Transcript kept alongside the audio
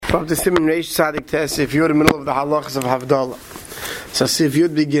Up to Simon Reish Tzadik Tes, if you're in the middle of the halachas of Havdalah. So if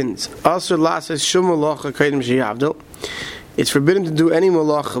Yud begins, Asur Lasas Shum Malacha Kaidim Sheyavdil. It's forbidden to do any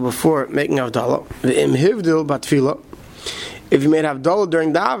malacha before making Havdalah. V'im Hivdil Batfila. If you made Havdalah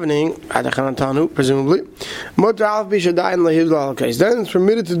during davening, Adachanatanu, presumably, Mutar Alf Bishadayin LaHivdal Al-Kais. Then it's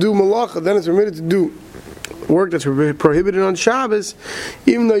permitted to do malacha, then it's permitted to do work that's prohibited on Shabbos,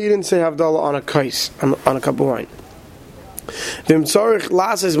 even though you didn't say Havdalah on a kais, on a cup of wine. And if someone needs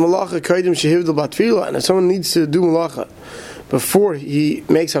to do malacha before he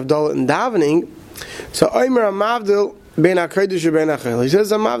makes Havdalah in davening, so Omer HaMavdil Ben HaKodesh Ben HaChel. He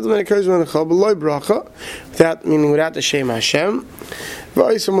says HaMavdil Ben HaKodesh Ben HaChel B'loi Bracha, without the Shem Hashem.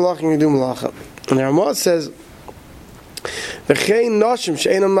 V'oisem malacha, you do malacha. And the Ramah says, V'chein Noshim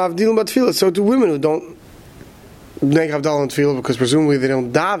She'enam Mavdil Batfila. So to women who don't make Havdalah and Tefillah because presumably they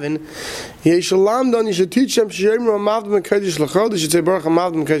don't daven, you should teach them they should say Baruch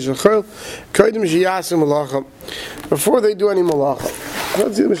HaMavdil Kodesh L'Chol Kodim Sheyasim Malacha before they do any malacha.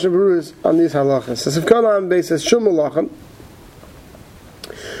 Let's see the Mishnah Berurah on these halachas. So if Kalam basis Shum Malacha,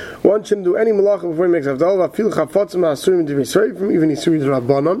 one shouldn't do any malacha before he makes Havdalah. Afil Chafatzim Asurim Divisrei from even Isuri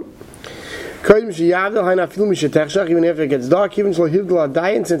Rabbanon. Kodim Sheyavdil Haina Afil Mishetechshach, even after it gets dark, even Shlo Hivdil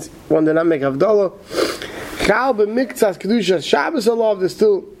Adayin, since one did not make Havdalah. Chal b'miktzas kedusha Shabbos alav. There's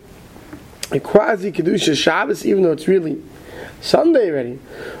still a quasi kedusha Shabbos, even though it's really Sunday already.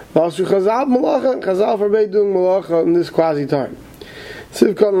 Vasu Chazal malacha, and Chazal forbade doing malacha in this quasi time.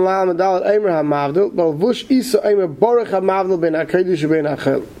 Sivkot and Lal Medalat Eimer HaMavdil, Balvush Isa Eimer Baruch HaMavdil Ben HaKodesh Ben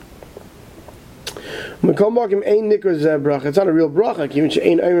HaChel. Mekom Ein Nikra Zeh Bracha. It's not a real bracha. Even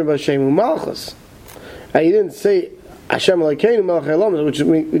Ein Eimer B'Shem U'Malchus. And he didn't say Hashem Elokeinu Melech Haolam,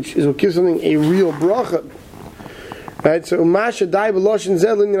 which is what gives something a real bracha. Right, so Umasha Dai B'Loshin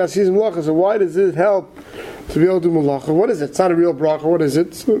Zeh Linyan Asiz Malacha. So why does this help to be able to do Malacha? What is it? It's not a real bracha. What is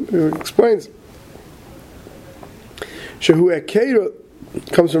it? So it explains. Shehu Ekeira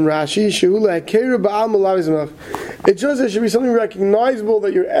comes from Rashi. Shehu Ekeira Ba'al Malaviz Melech. It shows there should be something recognizable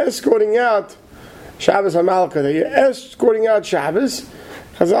that you're escorting out Shabbos HaMalka, that you're escorting out Shabbos.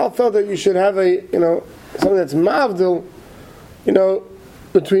 Chazal felt that you should have something that's mavdil,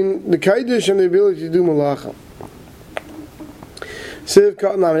 between the Kiddush and the ability to do Malacha. Siv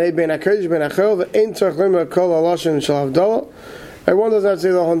Katan Ben HaKodesh Ben HaChel Ve'ein Tzarech Lemer Kol HaLashon Shel Havdalah. Everyone does not say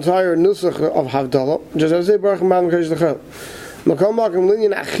the whole entire nusach of Havdalah. Just as I say Baruch HaMavdil Kodesh L'Chel. Makam Makim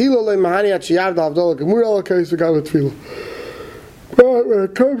Linyan Achilo LeMahani At Sheyavdil Havdalah Gemur Al HaKodesh V'Gam Tefillah. But when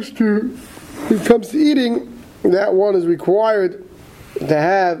it comes to eating, that one is required to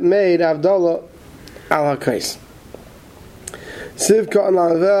have made Havdalah Al HaKodesh. Siv Katan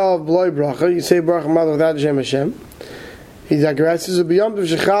Lavel B'loi Bracha. You say Baruch HaMavdil without Shem Hashem. He's aggressive. So b'Yom Tov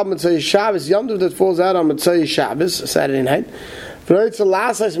Shechal Mitzvah Shabbos, Yom Tov that falls out on Mitzvah Shabbos, Saturday night. And you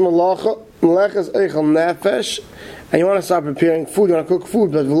want to start preparing food. You want to cook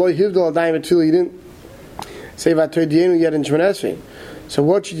food, but you didn't say Vatoydienu yet in Shemon Esrei. So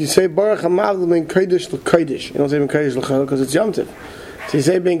what should you say? Baruch HaMavdil Ben Kodesh L'Kodesh. You don't say Ben Kodesh L'Chol because it's Yom Tov. So you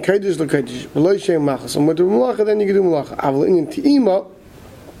say Ben Kodesh L'Kodesh. V'lo Yishem Machas. And with the Malacha, then you can do Malacha. Avol Inyan Te'ima.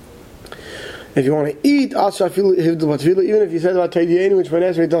 If you want to eat, also even if you said about Teidienu, which when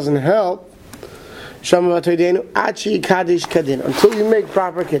Esrei doesn't help, Shama about Teidienu, Achi Kaddish Kadin, until you make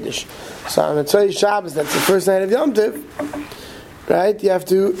proper Kiddush. So on Mitzvah Shabbos, that's the first night of Yom Tov, right? You have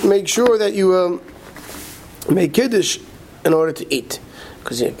to make sure that you make Kiddush in order to eat.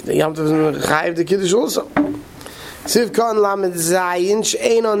 Because the Yom Tov is chayiv the Kiddush also. Siv Kan Lamed Zayin,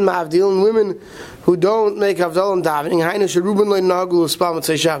 She'enon Mavdil, and women who don't make Havdalah and davening, Hainu Sheruben Lo Nagul Spal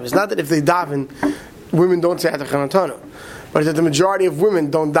Mitzvah Shabbos. Not that if they daven, women don't say Atachanatonu, but that the majority of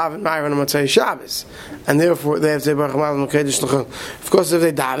women don't daven Ma'ariv on Mitzvah Shabbos, and therefore they have to say Baruch HaMavdil Kodesh L'Chol. Of course, if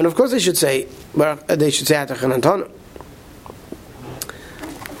they daven, of course they should say Atachanatonu.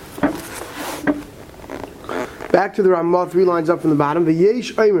 Back to the Ramah, 3 lines up from the bottom.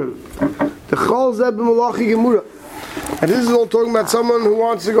 V'yesh Oimrim, the Chol Zeb B'Malachi Gemura. And this is all talking about someone who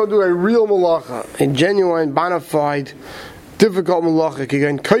wants to go do a real malacha, a genuine, bona fide, difficult malacha.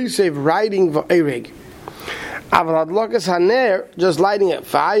 Again, Kaisev riding v'erig. Aval hadlakas haner, just lighting a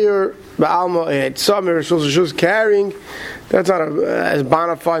fire. Ba'alma etzam ereshus carrying. That's not as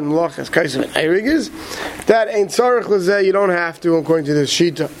bona fide malacha as Kaisev and erig is. That ain't tzarich l'zeh. You don't have to, according to this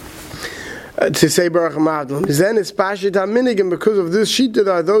shita, to say Baruch HaMavdil. Then it's Pashit HaMinig, and because of this shita,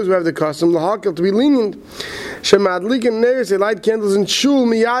 there are those who have the custom, l'hakil, to be lenient. Shemadlik and Neir, they light candles in shul,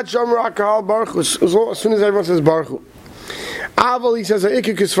 miyad shamra kahal Baruch Hu, as soon as everyone says Baruch Hu. Aval, he says,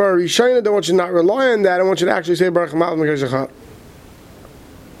 Ikik is for a Rishayna, I want you to not rely on that, I want you to actually say Baruch HaMavdil.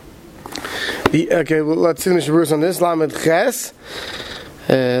 Okay, well, let's finish the verse on this. Lamed Ches.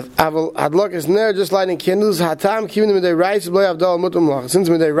 Aval hadlok is ner just lighting candles. Hatam kivin midday rice blay avdal mutam malach. Since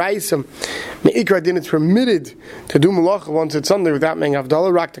midday rice meikra din it's permitted to do malach once it's Sunday without making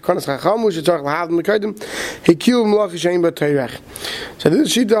avdal. Rak the konas chacham which tzarich lahav mekaydim. He killed malach shein b'teirech. So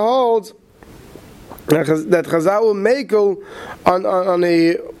this shita holds that Chazal will make on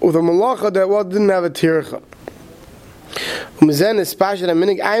a with a malacha that didn't have a tircha. Umezen is spashed a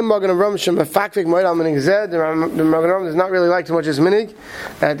minig. I'm not going to run some fakvik moed al minig zed. The Magen does not really like too much as minig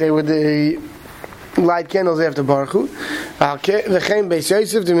that they would light candles after Baruch Hu. V'chein Beis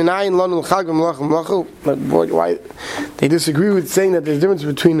Yosef the minayin lanu l'chag v'malacha. But boy, why they disagree with saying that there's a difference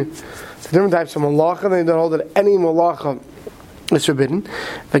between the different types of malacha. They don't hold that any malacha is forbidden.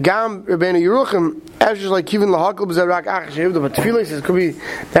 The Gam Rebbeinu Yeruchim actually like kivin lahakol b'zerak achash yevdo. But tefillah says could be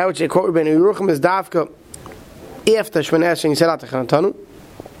that which they quote Rebbeinu Yeruchim is dafka. After Shemon Esrei, he said at the Chanatanu.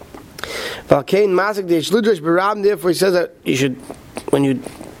 Valkein Masik the Shludrish Barab. Therefore, he says that you should, when you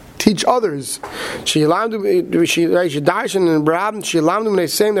teach others, she allowed them. She darshan and Barab. She allowed them. They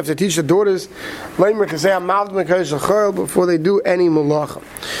saying they have to teach the daughters. Leimer can say Amaldim Kadosh Lachor before they do any malacha.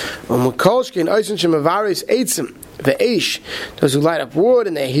 U'Mekolshkin Oisin Shemavaris Eitzim. The Eish, those who light up wood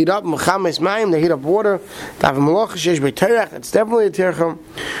and they heat up Mechames Mayim, they heat up water. They have a malacha sheish b'teirech. That's definitely a tircha.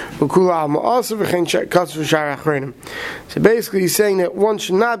 Ukula al ma'aser v'chein katz v'shar achreinim. So basically, he's saying that one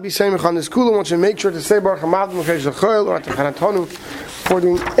should not be saying on this kula. One should make sure to say Baruch Hamadim L'Kesh L'Choyel or at the Chanatonu for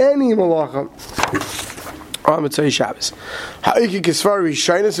doing any malacha on Mitzvah Shabbos. Ha'iki Kisvar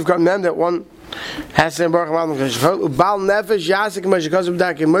Rishaynis have gotten them that one has to say Baruch Hamadim L'Kesh L'Choyel. Ubal Nefesh Yasik Meshikaz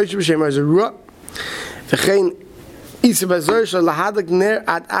B'Dakim Moshe B'Shem Moshe V'chein that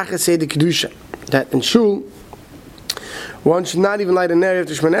in shul one should not even light a ner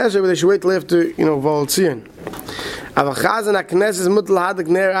after Shemon Esrei, but they should wait till after Vol Tzion.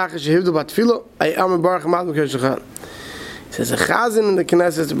 He says a chazan in the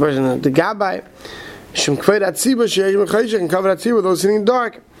Knesset is the person the Gabbai Shem Kved Atziba Sheish Mechayshech and Kavod Atziba those sitting in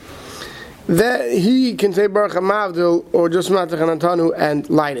dark. That he can say Baruch HaMavdil or just Matach Anantanu and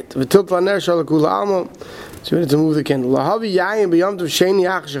light it. V'til Tlaner Shalakula Alma. So we need to move the candle. Lahavi Yayin b'Yom Tov Sheni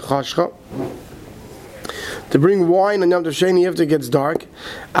Achsh Chashcha. To bring wine on Yom Tov Sheni after it gets dark.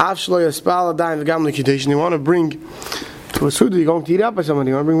 Av Shlo Yaspal Adayim V'Gam L'Kiddush. They want to bring to a Suda. You're going to eat up by somebody.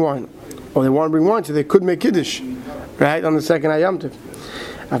 They want to bring wine. Or they want to bring wine so they could make Kiddush. Right? On the second Yom Tov.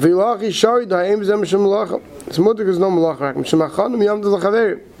 Avilachi Shari Da'im Zem Shem Malacha. It's Mutter is no Malacha. Shem Achanim Yom Tov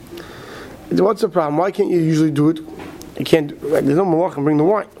L'Chaverim. What's the problem? Why can't you usually do it? You can't. There's no Malacha and bring the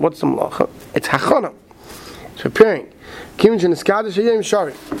wine. What's the Malacha? It's Hachana. It's preparing. Once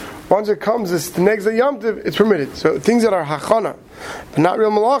it comes, it's the next day Yom Tov, it's permitted. So things that are hachana, but not real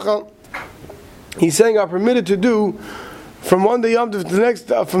malacha, he's saying are permitted to do from one day Yom Tov to the next.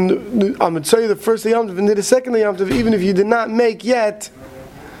 From I'm going to tell you the first day Yom Tov and then the second day Yom Tov, even if you did not make yet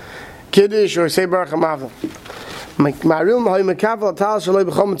Kiddush or say Baruch Hamavdil. Ma'aril ma'hay mekavel atal shaloi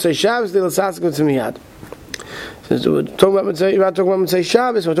b'chol mitzvah Shabbos they'll ask him to miyad. So we're talking about Mitzvah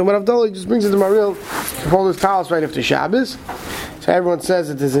Shabbos, we're talking about Avdallah, he just brings it to Maril to hold his talis right after Shabbos. So everyone says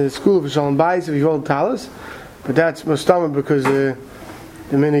that there's a school of Shalom Bayis if you hold talis, but that's mustamah because the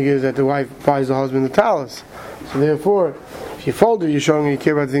minig is that the wife buys the husband the talis. So therefore, if you fold it, you're showing you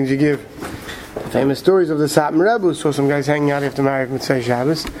care about the things you give. The famous stories of the Satmar Rebbe saw some guys hanging out after marriage Mitzvah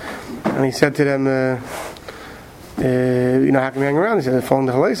Shabbos, and he said to them, how can you hang around? He said, they're following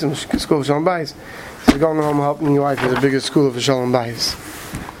the Halesim, school of Shalom Bayis. So going home helping your wife is the biggest school of Shalom Bayis.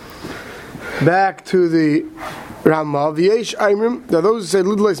 Back to the Ramah. V'yesh Aimrim. Now those who say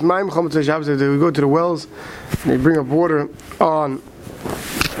Lidleis Maim Chometz Shabbos, they go to the wells and they bring up water on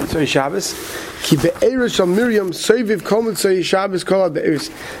Tzei Shabbos. Ki be'eres shal Miriam Seiviv Kol Tzei Shabbos Kol Ad Be'eres.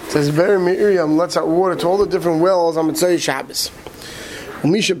 It says very Miriam lets out water to all the different wells on Tzei Shabbos.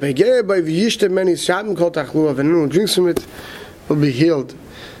 Umisha Pegeh by V'yishte Meni Shabbos Kol Tachlu. If anyone drinks from it, will be healed.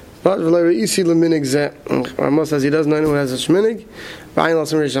 But Isi Leminig Zeh. Ramos says he doesn't know anyone has a shminig.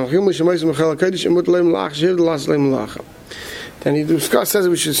 Then he says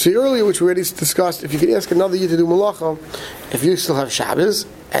we should see earlier, which we already discussed. If you could ask another year to do malacha, if you still have Shabbos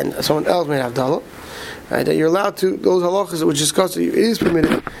and someone else may have Avdallah, right, that you're allowed to, those halachas that we discussed, it is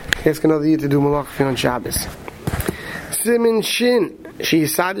permitted. Ask another year to do malacha on Shabbos. Simin Shin, she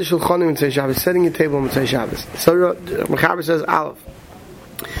is Sadish Shulchanim and say Shabbos, setting a table on Mitzvah Shabbos. So Mechaber says Aleph.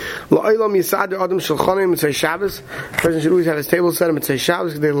 La'olam Yisader Adam Shulchanim Mitzvah Shabbos. Person should always have his table set on Mitzvah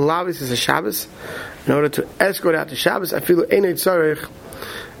Shabbos because they lavis is a Shabbos. In order to escort out the Shabbos, I feel Einei Tzarech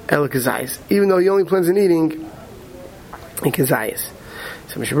El Kazayis. Even though he only plans on eating in Kazayis.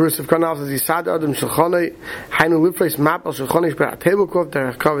 So Mishabur of Kanal says Yisader Adam Shulchanim Hainu Lifreis Mapal Shulchanim Shpera tablecloth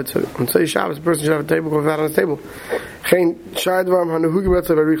Derech Kavit. So on Mitzvah Shabbos, a person should have a tablecloth out on his table. Geen shaadwarm hanuhugi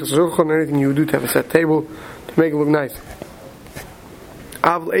betzah barichas rochon, anything you would do to have a set table to make it look nice.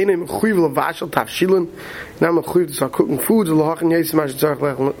 Aval einem chuivel vashel tafshilin. Now I'm chuiv to start cooking food. To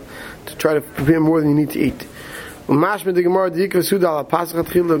try to prepare more than you need to eat. Mashma the Gemara the Yikra Suda ala Pasach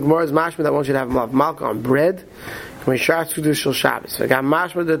Atchil. The Gemara is mashma that one should have malka on bread. When Shar Suda Shel Shabbos. I got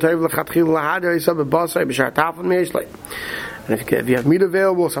mashma the Toiv Lechatchil Lahader Yisab B'Basar B'Shar Tafel Meishlei. And if you have meat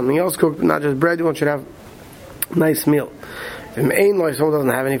available, something else cooked, not just bread, one should have a nice meal. If someone doesn't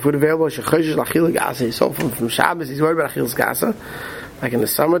have any food available, so from Shabbos he's worried about Achil's Gasa. Like in the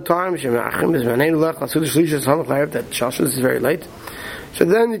summertime, that Shashas is very late. So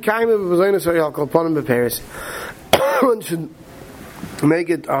then you kind of one should make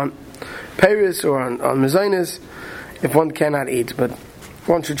it on Paris or on Mezainis if one cannot eat, but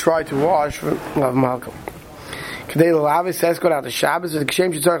one should try to wash for Lav Malcolm. Today the Lavis says go out to Shabbos, the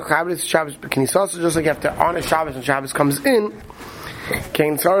Kshem should start Shabbos, but can he also just like after honor Shabbos when Shabbos comes in?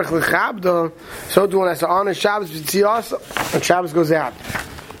 Can tzarich lechabda, so do one has to honor Shabbos when Shabbos goes out.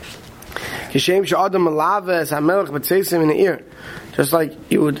 Kishem she'adam malaves hamelech b'tzeisim in the ear, just like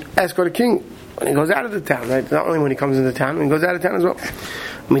you would escort a king when he goes out of the town, right? Not only when he comes into town, when he goes out of town as well.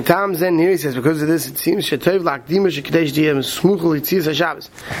 Mitam zen here he says because of this it seems shetov lakdima shekadesh diyem smuchel yitzias Shabbos,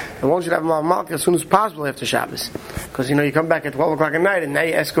 and one should have malka as soon as possible after Shabbos, because you come back at 12 o'clock at night and now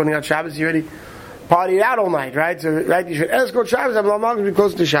you're escorting out Shabbos, you already partied out all night, right? So, right, you should escort Shabbos, have malka to be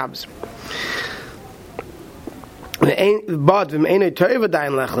close to Shabbos. But he's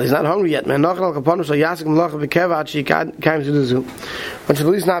not hungry yet. One should at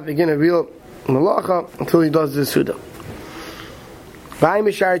least not begin a real malacha until he does the suda. It's not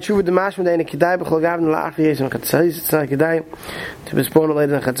kedai to postpone it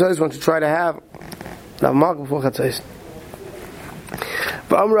later than chatzos. One should try to have malka before chatzos.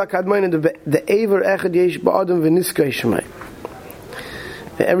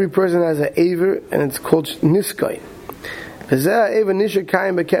 Every person has an aver, and it's called niskai.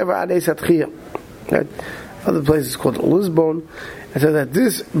 Right? Other places called Lisbon, and so that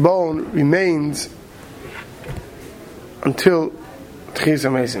this bone remains until Tchis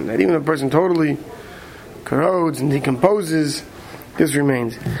HaMesim. That even a person totally corrodes and decomposes, this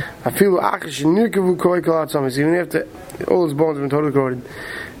remains. Even after all his bones have been totally corroded.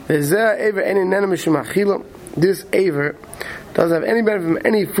 This aver doesn't have any benefit from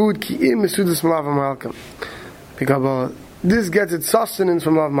any food because this gets its sustenance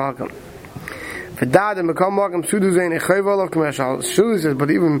from Lav Malcolm. But even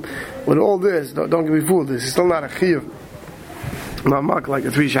with all this, don't get me fooled, this is still not a chiyuv Lav Malcolm like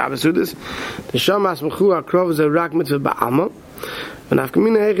the 3 Shabbos Sudas. The Shamas Mechu HaKrov is a rak mitzvah ba'alma. So what's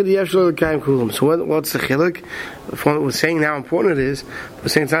the chiluk? We're saying how important it is. We're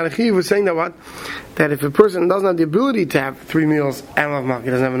saying it's not a chiyuv. We're saying that what? That if a person doesn't have the ability to have 3 meals and Lav Malcolm,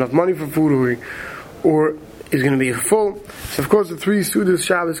 he doesn't have enough money for food, or is going to be full, so of course the 3 Sudas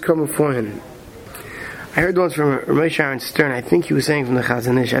Shabbos come before him. I heard once from Ramesh Aaron Stern, I think he was saying from the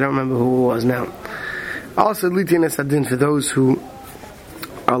Chazon Ish, I don't remember who it was now. Also, Litin Esadin, for those who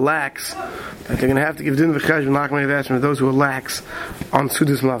are lax, that they're going to have to give din v'chesh v'nachmei for those who are lax on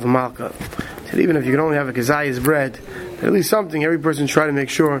Sudas Lav Malka. So even if you can only have a kazayas bread, at least something, every person try to make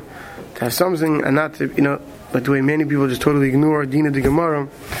sure to have something, and not to, like the way many people just totally ignore Dina de Gemara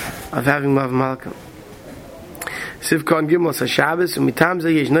of having Lav Malka. Sivkon Gimel says Shabbos, and mitam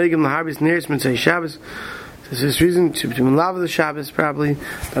zeh yesh noigim laharbis nearest mitzvah Shabbos. There's this reason to love the Shabbos probably.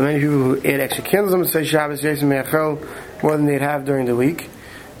 There are many people who add extra candles on mitzvah Shabbos, more than they'd have during the week.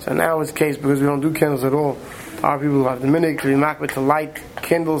 So now it's the case because we don't do candles at all. Our people who have the minhag to be makbid to light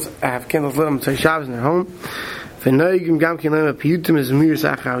candles, have candles lit on mitzvah Shabbos in their home. For noigim gam kinema piyutim is mir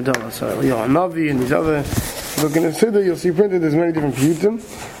sachar adala. So Navi and these other, looking at Siddur, you'll see printed there's many different piyutim.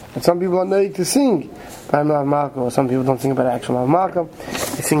 But some people are noig to sing by Lav Malka, or some people don't sing about actual Lav Malka.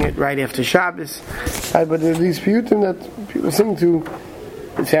 They sing it right after Shabbos. Right, but there are these piyutim that people sing to.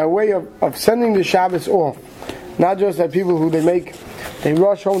 It's a way of sending the Shabbos off. Not just that people who they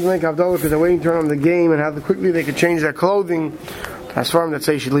rush home to make Havdalah because they're waiting to turn on the game and how quickly they could change their clothing. That's for them that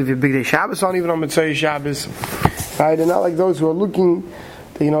say you should leave your big day Shabbos on, even on Mitzvah Shabbos. Right? They're not like those who are looking,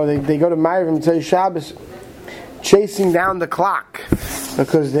 they go to Ma'ariv and Mitzvah Shabbos chasing down the clock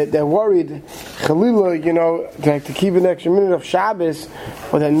because they're worried, Chalila, to keep an extra minute of Shabbos,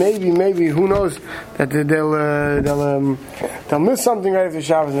 or then maybe, who knows, that they'll miss something right after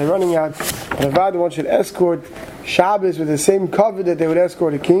Shabbos and they're running out. And Avad, one should escort Shabbos with the same covet that they would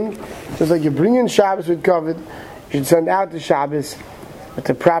escort a king. Just like you bring in Shabbos with covet, you should send out the Shabbos with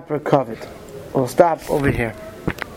the proper covet. We'll stop over here.